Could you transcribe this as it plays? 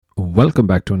Welcome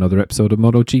back to another episode of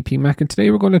MotoGP Mac, and today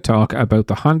we're going to talk about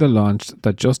the Honda launch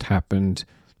that just happened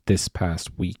this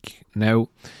past week. Now,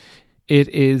 it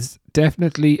is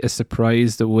definitely a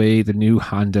surprise the way the new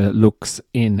Honda looks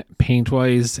in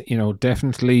paint-wise. You know,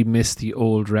 definitely miss the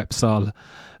old Repsol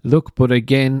look, but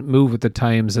again, move with the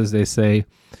times, as they say.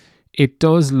 It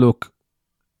does look,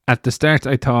 at the start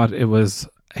I thought it was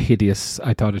hideous.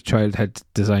 I thought a child had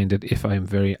designed it, if I'm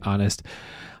very honest.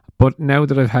 But now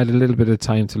that I've had a little bit of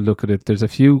time to look at it, there's a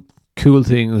few cool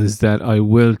things that I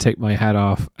will take my hat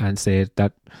off and say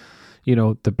that, you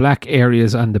know, the black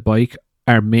areas on the bike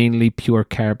are mainly pure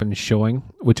carbon showing,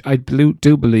 which I do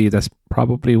believe that's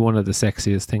probably one of the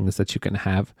sexiest things that you can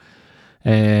have.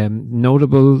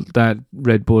 Notable that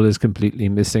Red Bull is completely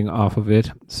missing off of it.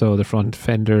 So the front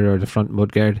fender or the front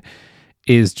mudguard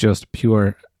is just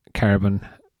pure carbon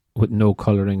with no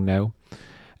colouring now.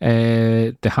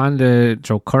 The Honda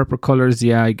corporate colours,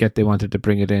 yeah, I get they wanted to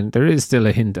bring it in. There is still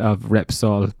a hint of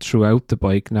Repsol throughout the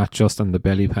bike, not just on the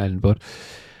belly pan. But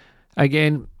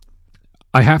again,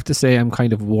 I have to say I'm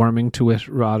kind of warming to it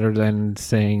rather than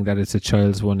saying that it's a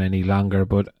child's one any longer.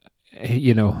 But,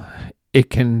 you know, it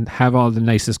can have all the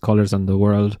nicest colours in the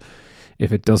world.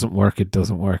 If it doesn't work, it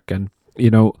doesn't work. And,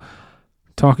 you know,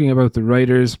 talking about the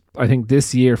riders, I think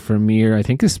this year for Mir, I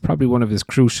think this is probably one of his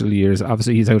crucial years.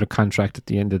 Obviously, he's out of contract at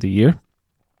the end of the year.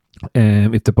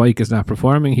 If the bike is not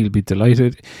performing, he'll be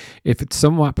delighted. If it's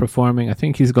somewhat performing, I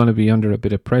think he's going to be under a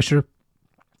bit of pressure.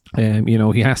 You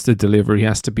know, he has to deliver. He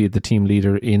has to be the team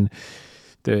leader in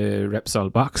the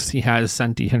Repsol box. He has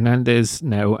Santi Hernandez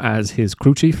now as his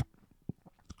crew chief,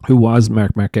 who was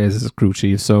Marc Marquez's crew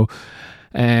chief. So,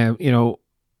 you know,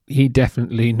 he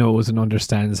definitely knows and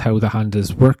understands how the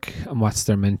Hondas work and what's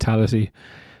their mentality.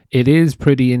 It is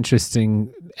pretty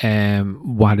interesting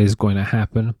what is going to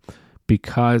happen,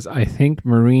 because I think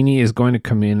Marini is going to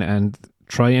come in and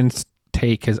try and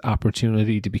take his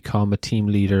opportunity to become a team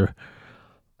leader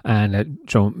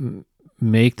and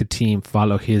make the team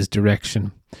follow his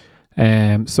direction.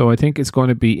 So I think it's going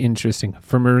to be interesting.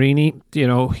 For Marini, you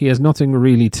know, he has nothing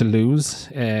really to lose.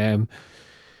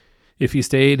 If he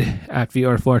stayed at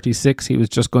VR46, he was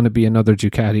just going to be another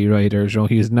Ducati rider. You know,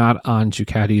 he is not on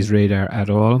Ducati's radar at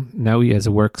all. Now he has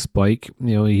a works bike.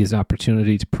 You know, he has an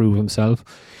opportunity to prove himself.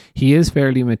 He is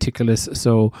fairly meticulous,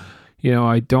 so, you know,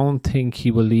 I don't think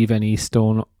he will leave any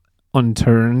stone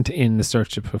unturned in the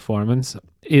search of performance.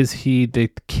 Is he the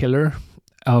killer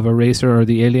of a racer or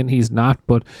the alien? He's not,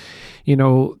 but, you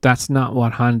know, that's not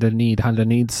what Honda need. Honda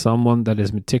needs someone that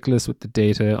is meticulous with the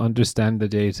data, understand the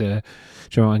data,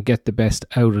 you know, and get the best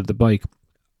out of the bike.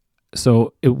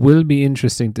 So it will be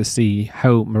interesting to see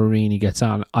how Marini gets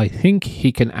on. I think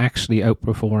he can actually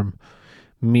outperform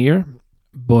Mir,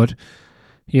 but,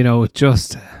 you know,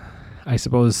 just, I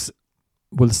suppose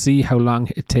we'll see how long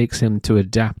it takes him to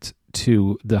adapt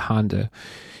to the Honda.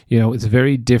 You know, it's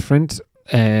very different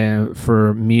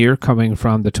for Mir coming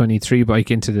from the 23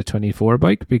 bike into the 24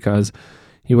 bike, because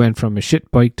he went from a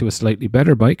shit bike to a slightly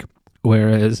better bike,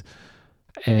 whereas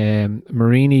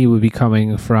Marini will be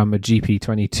coming from a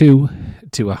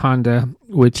GP22 to a Honda,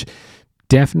 which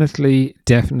definitely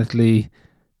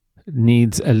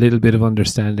needs a little bit of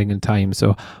understanding and time.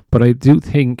 So, but I do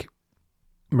think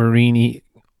Marini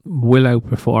will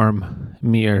outperform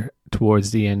Mir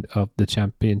towards the end of the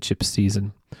championship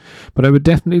season. But I would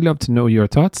definitely love to know your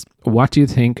thoughts. What do you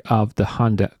think of the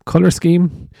Honda color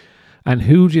scheme? And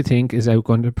who do you think is out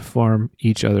going to perform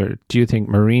each other? Do you think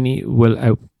Marini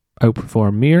will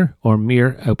outperform Mir, or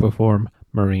Mir outperform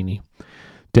Marini?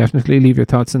 Definitely leave your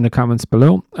thoughts in the comments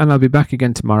below, and I'll be back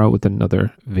again tomorrow with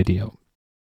another video.